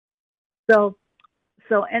 So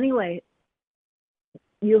anyway,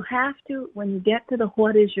 you have to, when you get to the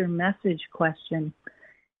what is your message question,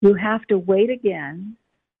 you have to wait again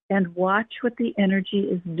and watch what the energy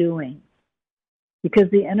is doing, because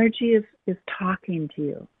the energy is talking to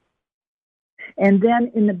you. And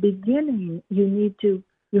then in the beginning, you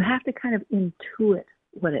have to kind of intuit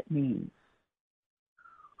what it means.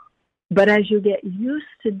 But as you get used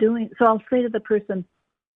to doing, so I'll say to the person,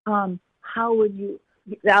 how would you,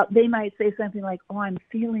 they might say something like, oh, I'm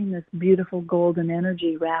feeling this beautiful golden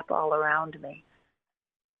energy wrap all around me.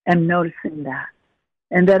 I'm noticing that.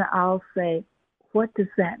 And then I'll say, what does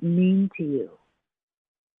that mean to you?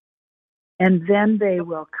 And then they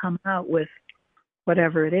will come out with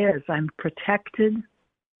whatever it is. I'm protected,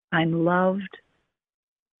 I'm loved,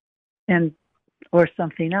 or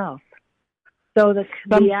something else. So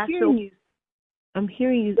I'm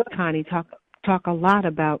hearing you, Connie, talk a lot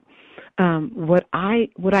about what I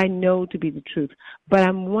know to be the truth. But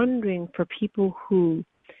I'm wondering, for people who,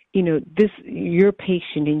 you're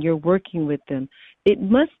patient and you're working with them, it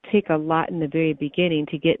must take a lot in the very beginning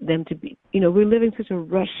to get them to be, we're living such a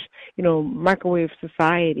rush, microwave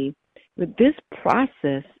society. But this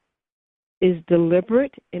process is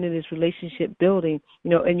deliberate and it is relationship building.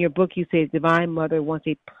 In your book you say Divine Mother wants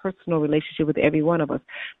a personal relationship with every one of us.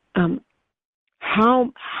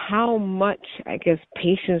 How much, I guess,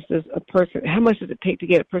 patience how much does it take to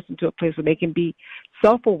get a person to a place where they can be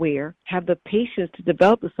self-aware, have the patience to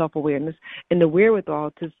develop the self-awareness and the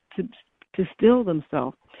wherewithal to still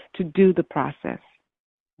themselves to do the process?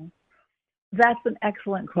 That's an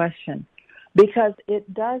excellent question, because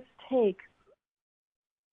it does take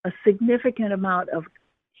a significant amount of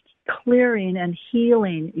clearing and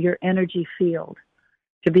healing your energy field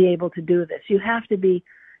to be able to do this. You have to be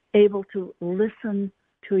able to listen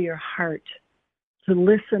to your heart, to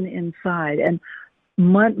listen inside. And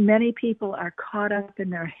many people are caught up in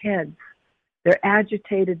their heads. They're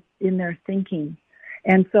agitated in their thinking.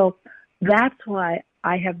 And so that's why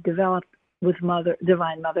I have developed with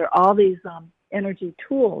Divine Mother all these energy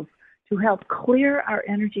tools to help clear our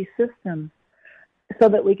energy system so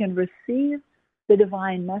that we can receive the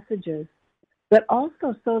divine messages, but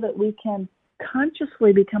also so that we can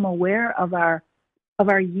consciously become aware of our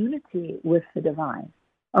unity with the divine,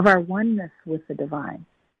 of our oneness with the divine.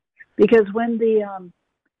 Because when the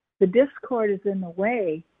discord is in the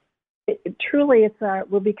way,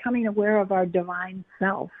 we're becoming aware of our divine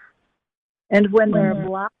self. And when there are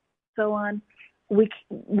blocks and so on,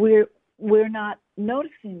 we're not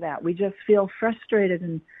noticing that. We just feel frustrated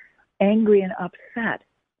and angry and upset.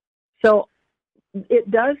 So it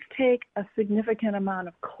does take a significant amount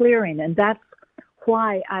of clearing, and that's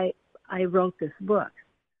why I wrote this book,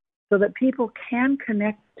 so that people can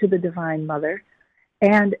connect to the Divine Mother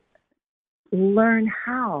and learn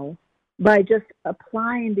how by just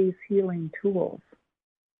applying these healing tools.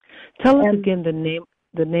 Tell us again the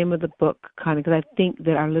name of the book, Connie, because I think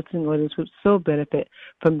that our listening audience would so benefit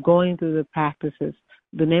from going through the practices.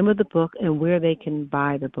 The name of the book and where they can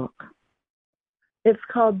buy the book. It's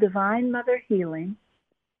called Divine Mother Healing,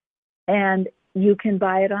 and you can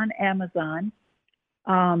buy it on Amazon.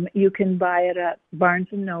 You can buy it at Barnes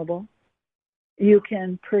 & Noble. You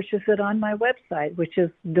can purchase it on my website, which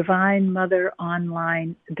is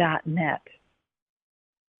divinemotheronline.net.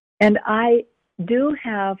 And I do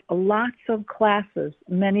have lots of classes,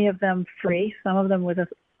 many of them free, some of them with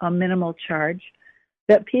a minimal charge,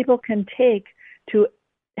 that people can take to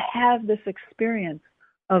have this experience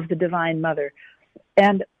of the Divine Mother.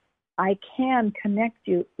 And I can connect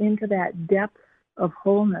you into that depth of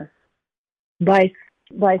wholeness by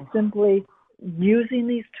simply using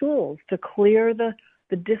these tools to clear the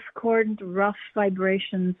discordant, rough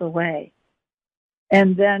vibrations away,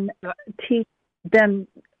 and then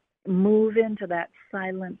move into that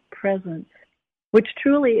silent presence, which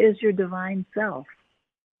truly is your divine self.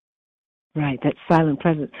 Right, that silent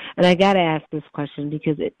presence. And I got to ask this question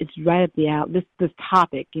because it's right at the out. This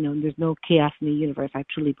topic, there's no chaos in the universe. I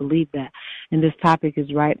truly believe that. And this topic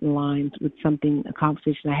is right in line with a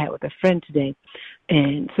conversation I had with a friend today.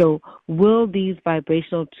 And so will these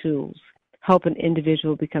vibrational tools help an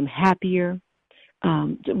individual become happier?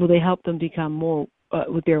 Will they help them become more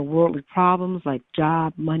with their worldly problems like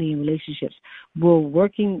job, money, and relationships? Will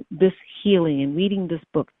working this healing and reading this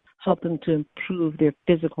book help them to improve their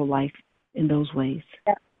physical life in those ways?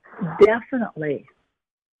 Definitely.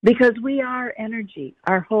 Because we are energy,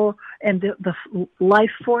 our whole, and the life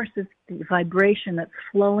force is the vibration that's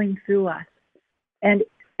flowing through us. And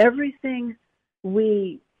everything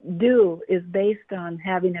we do is based on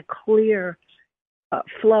having a clear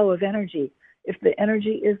flow of energy. if the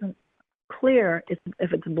energy isn't clear, if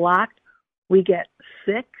it's blocked, we get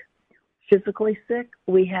sick, physically sick.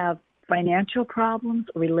 We have financial problems,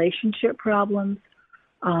 relationship problems,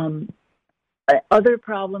 other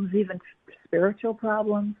problems, even spiritual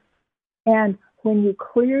problems. And when you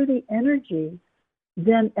clear the energy,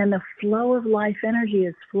 then and the flow of life energy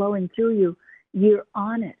is flowing through you, you're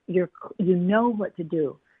on it. You know what to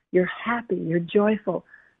do. You're happy. You're joyful.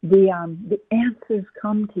 The answers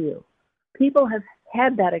come to you. People have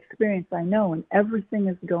had that experience, I know, and everything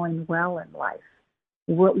is going well in life.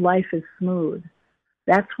 Life is smooth.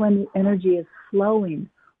 That's when the energy is flowing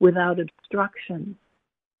without obstructions.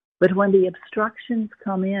 But when the obstructions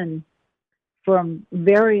come in from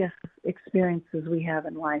various experiences we have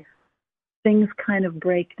in life, things kind of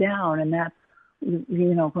break down, and that's,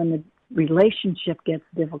 when the relationship gets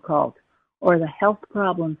difficult or the health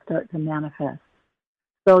problems start to manifest.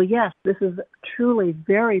 So yes, this is truly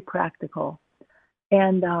very practical.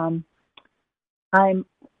 And I've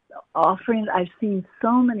seen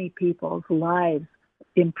so many people's lives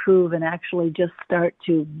improve and actually just start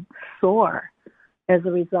to soar as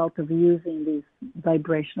a result of using these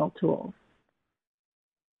vibrational tools.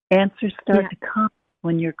 Answers start to come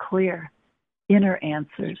when you're clear. Inner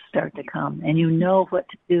answers start to come, and you know what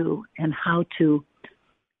to do and how to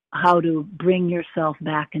bring yourself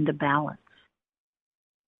back into balance.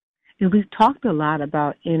 And we've talked a lot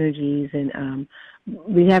about energies, and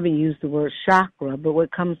we haven't used the word chakra, but what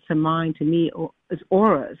comes to mind to me is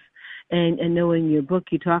auras. And knowing your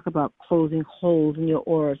book, you talk about closing holes in your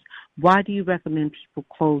auras. Why do you recommend people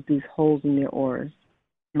close these holes in their auras?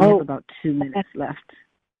 We have about 2 minutes left.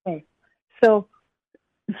 Okay. So,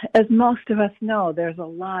 as most of us know, there's a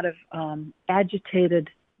lot of agitated,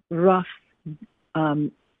 rough,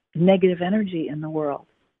 negative energy in the world.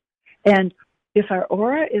 And if our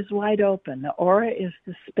aura is wide open, the aura is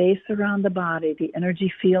the space around the body, the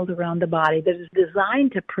energy field around the body that is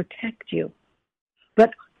designed to protect you.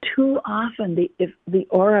 But too often, if the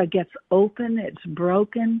aura gets open, it's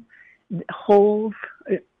broken, holes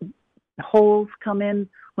come in.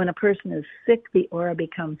 When a person is sick, the aura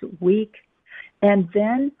becomes weak. And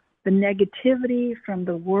then the negativity from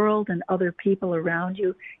the world and other people around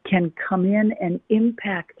you can come in and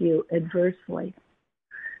impact you adversely.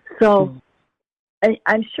 So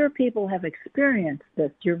I'm sure people have experienced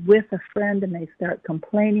this. You're with a friend and they start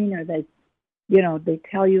complaining, or they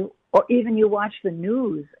tell you, or even you watch the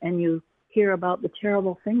news and you hear about the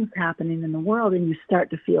terrible things happening in the world and you start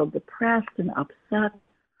to feel depressed and upset.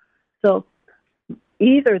 So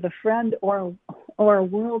either the friend or a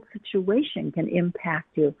world situation can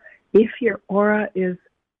impact you if your aura is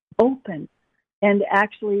open and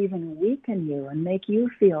actually even weaken you and make you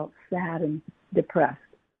feel sad and depressed.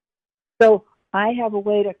 So I have a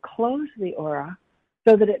way to close the aura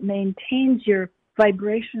so that it maintains your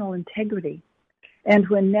vibrational integrity. And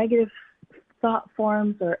when negative thought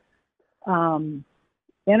forms or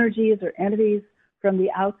energies or entities from the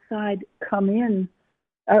outside come in,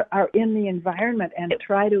 are in the environment and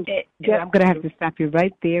try to I'm going to have to stop you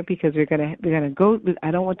right there because we're going to go.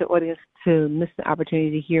 I don't want the audience to miss the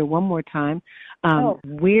opportunity to hear one more time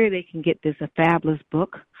where they can get this fabulous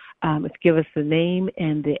book. Let's give us the name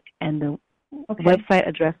and the website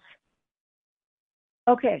address.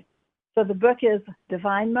 Okay, so the book is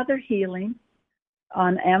Divine Mother Healing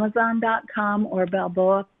on Amazon.com or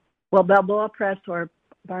Balboa Press or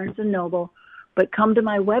Barnes & Noble. But come to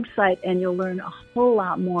my website and you'll learn a whole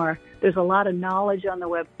lot more. There's a lot of knowledge on the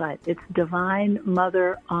website. It's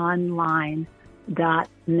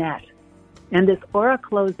divinemotheronline.net. And this aura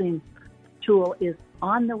closing tool is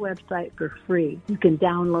on the website for free. You can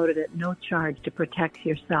download it at no charge to protect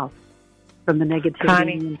yourself from the negativity.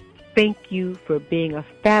 Connie, thank you for being a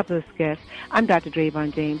fabulous guest. I'm Dr.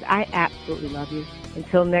 Dravon James. I absolutely love you.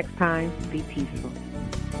 Until next time, be peaceful.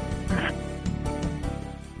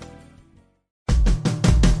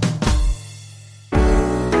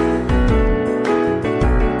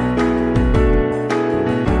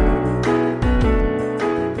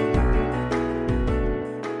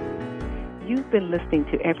 You've been listening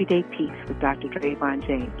to Everyday Peace with Dr. Dravon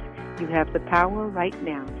James. You have the power right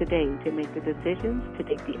now, today, to make the decisions, to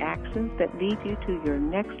take the actions that lead you to your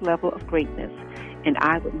next level of greatness. And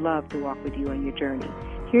I would love to walk with you on your journey.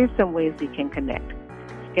 Here's some ways we can connect.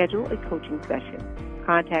 Schedule a coaching session.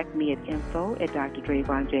 Contact me at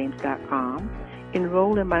info@drdravonjames.com.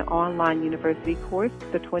 Enroll in my online university course,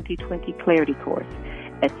 the 2020 Clarity Course,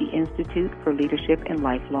 at the Institute for Leadership and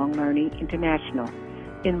Lifelong Learning International.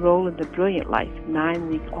 Enroll in the Brilliant Life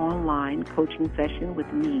 9-week online coaching session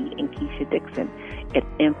with me and Keisha Dixon at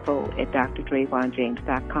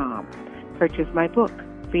info@drdravonjames.com. Purchase my book,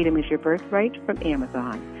 Freedom is Your Birthright from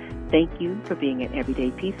Amazon. Thank you for being an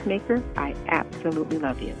everyday peacemaker. I absolutely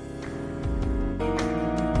love you.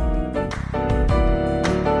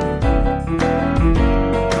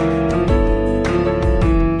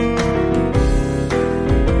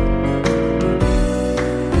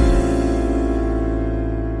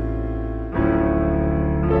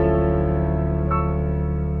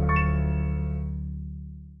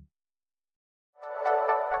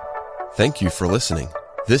 Thank you for listening.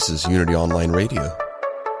 This is Unity Online Radio,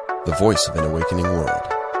 the voice of an awakening world.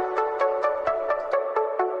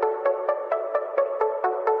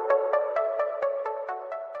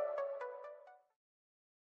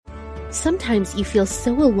 Sometimes you feel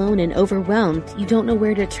so alone and overwhelmed you don't know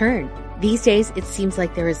where to turn. These days, it seems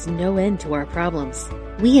like there is no end to our problems.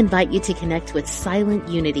 We invite you to connect with Silent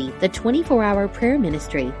Unity, the 24-hour prayer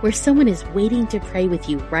ministry where someone is waiting to pray with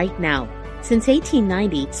you right now. Since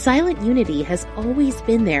 1890, Silent Unity has always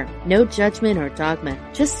been there. No judgment or dogma,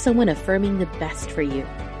 just someone affirming the best for you.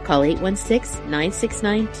 Call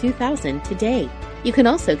 816-969-2000 today. You can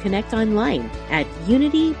also connect online at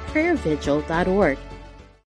unityprayervigil.org